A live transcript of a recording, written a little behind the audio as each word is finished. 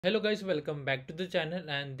Hello guys, welcome back to the channel,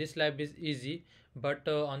 and this lab is easy, but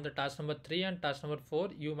on the task number 3 and task number 4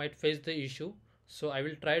 you might face the issue. So I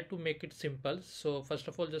will try to make it simple. So first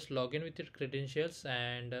of all, just log in with your credentials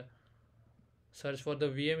and search for the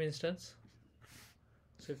VM instance.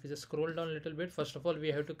 So if you just scroll down a little bit, first of all we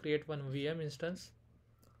have to create one VM instance.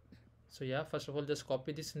 So yeah, first of all just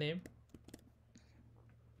copy this name,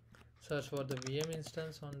 search for the VM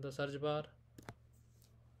instance on the search bar,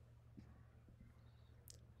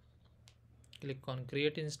 click on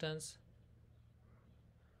create instance,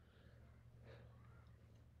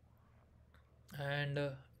 and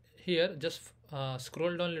here just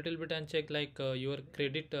scroll down a little bit and check like your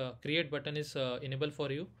credit create button is enabled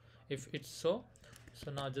for you. If it's so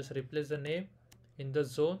now just replace the name in the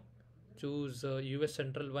zone, choose US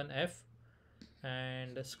Central 1F,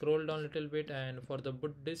 and scroll down a little bit, and for the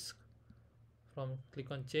boot disk, from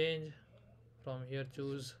click on change, from here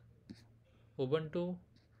choose Ubuntu,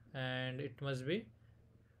 and it must be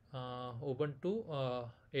Ubuntu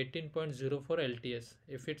 18.04 LTS.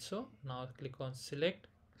 If it's so, now click on select,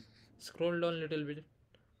 scroll down a little bit,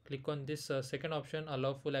 click on this second option,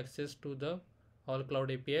 allow full access to the all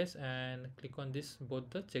cloud APIs, and click on this both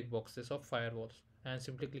the checkboxes of firewalls, and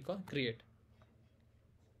simply click on create.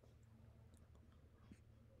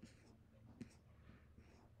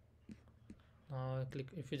 Click,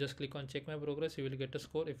 if you just click on check my progress, you will get a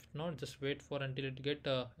score. If not, just wait for until it get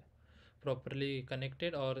properly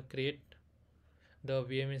connected or create the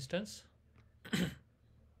VM instance.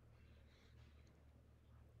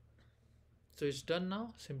 So it's done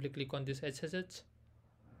now. Simply click on this SSH.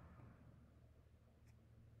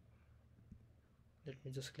 Let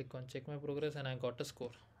me just click on check my progress, and I got a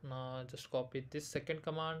score. Now just copy this second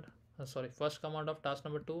command, first command of task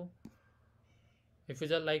number 2. If you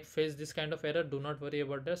just like face this kind of error, do not worry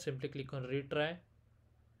about that, simply click on retry.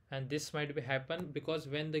 And this might be happen because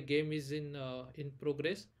when the game is in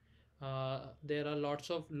progress, there are lots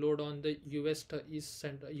of load on the US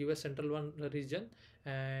Central 1 region,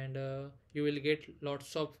 and you will get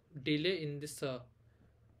lots of delay in this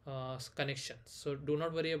connection. So do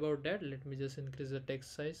not worry about that. Let me just increase the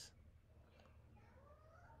text size.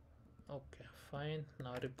 Okay, fine.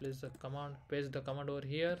 Now replace the command, paste the command over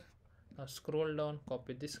here. Now scroll down,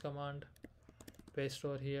 copy this command, paste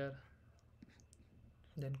over here,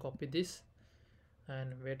 then copy this,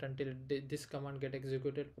 and wait until this command get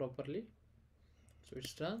executed properly. So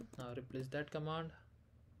it's done. Now replace that command.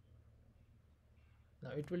 Now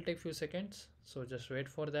it will take few seconds, so just wait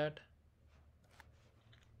for that.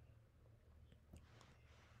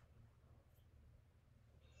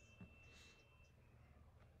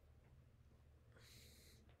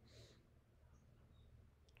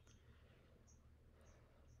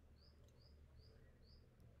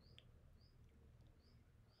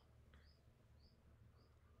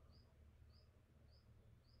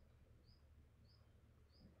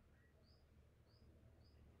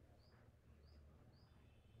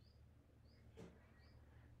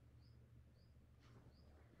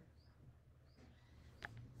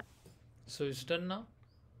 So it's done now.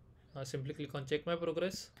 Now simply click on check my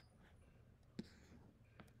progress,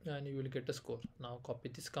 and you will get a score. Now copy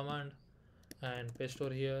this command and paste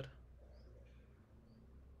over here,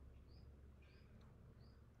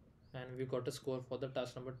 and we got a score for the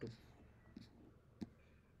task number 2.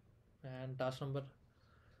 And task number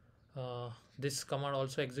this command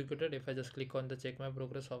also executed. If I just click on the check my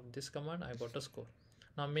progress of this command, I got a score.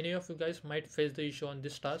 Now many of you guys might face the issue on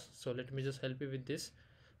this task, so let me just help you with this.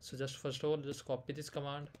 So just first of all, just copy this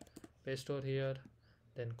command, paste over here,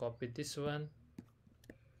 then copy this one,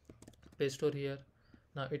 paste over here.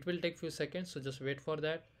 Now it will take few seconds, so just wait for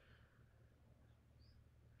that.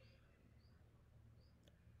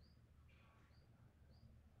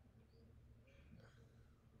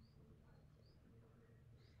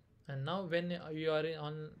 And now when you are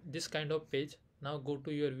on this kind of page, now go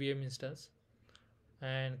to your VM instance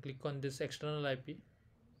and click on this external IP.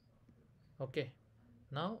 Okay,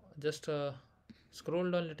 now just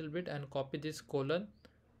scroll down a little bit and copy this colon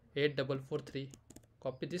 8443.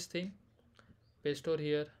 Copy this thing, paste over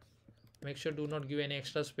here, make sure do not give any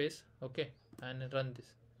extra space. Okay, and run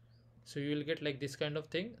this. So you will get like this kind of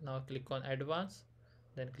thing. Now click on advanced,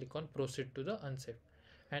 then click on proceed to the unsafe.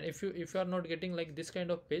 And if you are not getting like this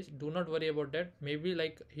kind of page, do not worry about that. Maybe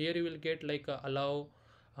like here you will get like allow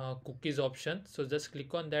cookies option. So just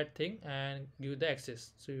click on that thing and give the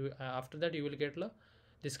access. So you, after that you will get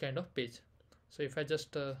this kind of page. So if I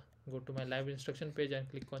just go to my lab instruction page and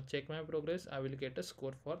click on check my progress, I will get a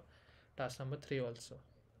score for task number 3 also.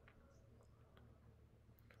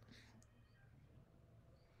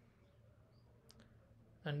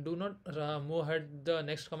 and do not move ahead the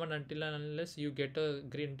next command until and unless you get a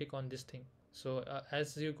green tick on this thing. So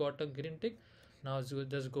as you got a green tick, now you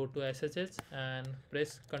just go to SSH and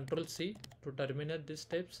press Ctrl C to terminate these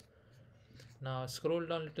steps. Now scroll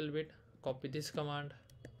down a little bit, copy this command,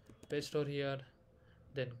 paste over here,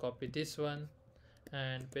 then copy this one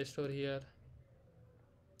and paste over here.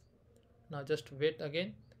 Now just wait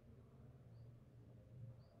again,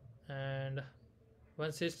 and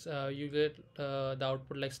once it's you get the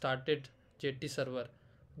output like started JT server,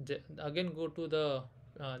 again go to the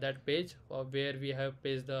that page where we have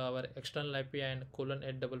pasted our external IP and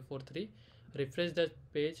 :8443. Refresh that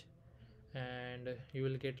page and you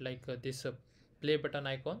will get like this play button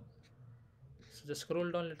icon. So just scroll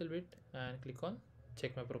down a little bit and click on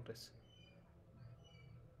check my progress.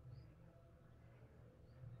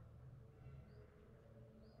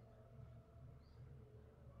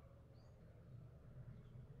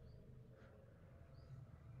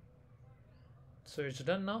 So it's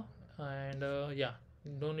done now, and yeah,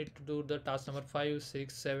 no need to do the task number 5,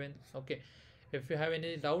 6, 7. Okay, if you have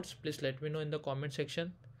any doubts, please let me know in the comment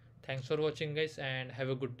section. Thanks for watching guys, and have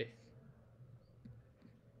a good day.